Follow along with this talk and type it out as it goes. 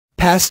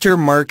Pastor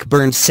Mark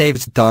Burns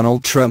saved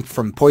Donald Trump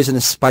from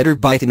poisonous spider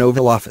bite in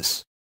Oval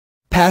Office.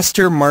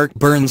 Pastor Mark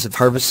Burns of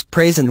Harvest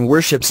Praise and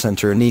Worship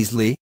Center in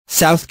Easley,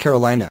 South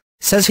Carolina,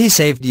 says he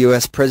saved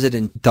U.S.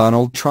 President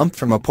Donald Trump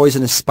from a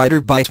poisonous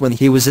spider bite when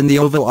he was in the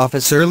Oval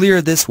Office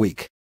earlier this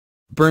week.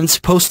 Burns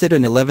posted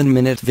an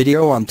 11-minute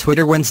video on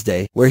Twitter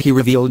Wednesday where he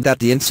revealed that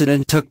the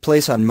incident took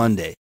place on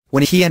Monday,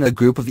 when he and a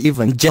group of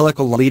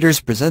evangelical leaders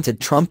presented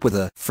Trump with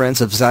a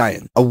Friends of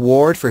Zion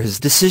award for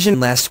his decision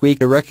last week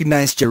to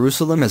recognize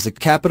Jerusalem as the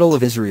capital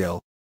of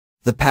Israel.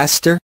 The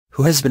pastor,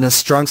 who has been a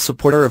strong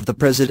supporter of the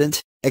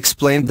president,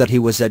 explained that he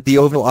was at the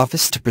Oval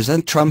Office to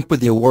present Trump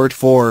with the award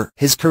for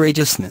his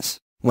courageousness,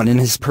 when in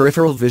his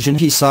peripheral vision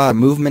he saw a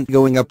movement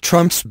going up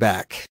Trump's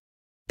back.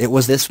 It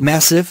was this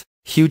massive,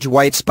 huge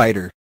white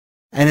spider.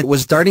 And it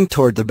was darting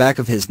toward the back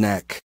of his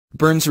neck,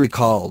 Burns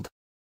recalled.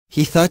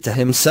 He thought to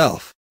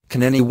himself,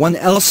 can anyone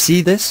else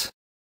see this?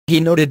 He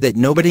noted that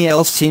nobody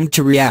else seemed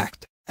to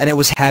react, and it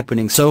was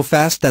happening so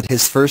fast that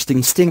his first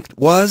instinct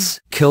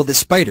was, kill the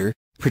spider,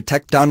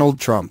 protect Donald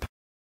Trump.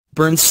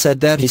 Burns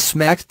said that he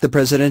smacked the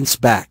president's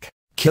back,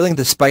 killing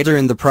the spider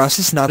in the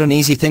process, not an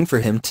easy thing for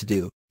him to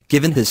do,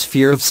 given his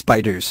fear of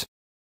spiders.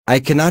 I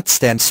cannot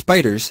stand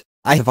spiders.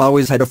 I have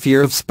always had a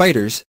fear of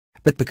spiders,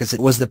 but because it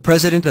was the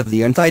President of the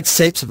United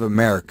States of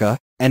America,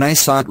 and I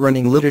saw it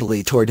running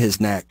literally toward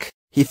his neck,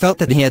 he felt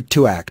that he had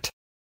to act.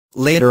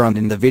 Later on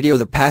in the video,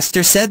 the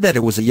pastor said that it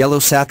was a yellow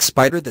sac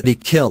spider that he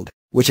killed,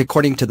 which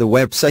according to the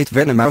website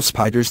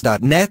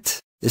venomousespiders.net,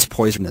 is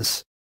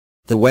poisonous.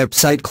 The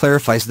website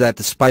clarifies that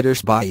the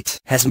spider's bite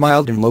has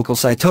mild and local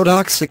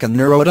cytotoxic and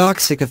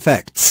neurotoxic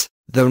effects,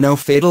 though no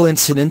fatal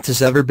incident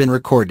has ever been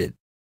recorded.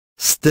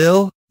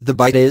 Still, the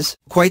bite is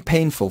quite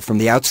painful from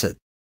the outset.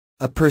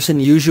 A person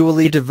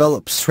usually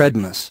develops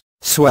redness,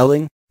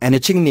 swelling, and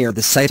itching near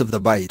the site of the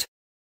bite.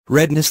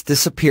 Redness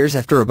disappears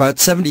after about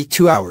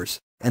 72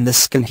 hours, and the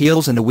skin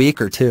heals in a week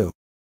or two.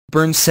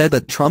 Burns said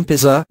that Trump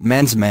is a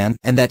man's man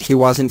and that he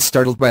wasn't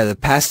startled by the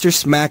pastor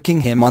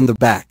smacking him on the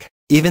back,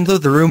 even though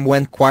the room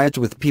went quiet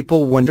with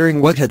people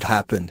wondering what had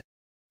happened.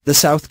 The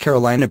South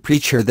Carolina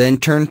preacher then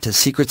turned to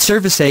Secret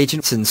Service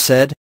agents and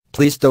said,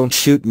 "Please don't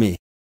shoot me."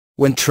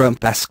 When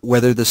Trump asked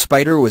whether the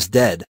spider was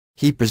dead,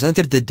 he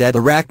presented the dead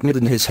arachnid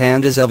in his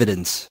hand as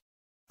evidence.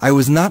 "I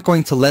was not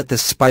going to let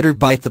this spider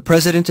bite the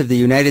President of the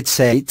United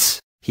States,"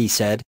 he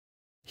said.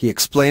 He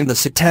explained the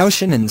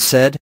situation and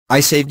said,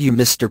 "I saved you,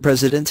 Mr.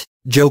 President,"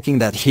 joking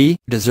that he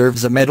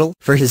deserves a medal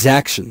for his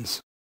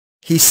actions.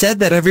 He said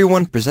that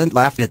everyone present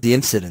laughed at the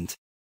incident.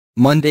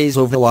 Monday's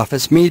Oval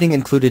Office meeting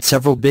included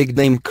several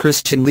big-name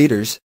Christian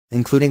leaders,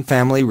 including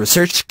Family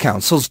Research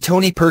Council's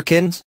Tony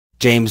Perkins,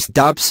 James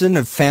Dobson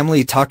of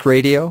Family Talk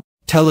Radio,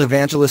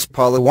 televangelist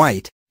Paula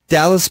White,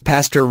 Dallas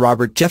pastor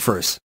Robert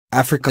Jeffress,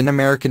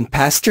 African-American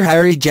pastor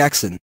Harry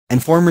Jackson,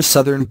 and former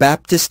Southern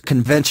Baptist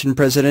Convention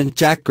President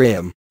Jack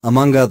Graham,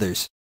 among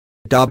others.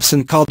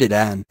 Dobson called it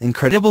an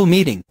incredible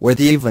meeting where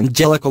the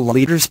evangelical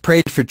leaders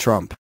prayed for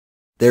Trump.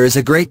 "There is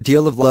a great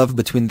deal of love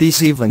between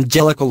these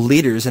evangelical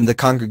leaders and the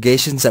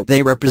congregations that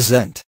they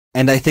represent,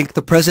 and I thank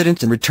the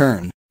president in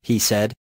return," he said.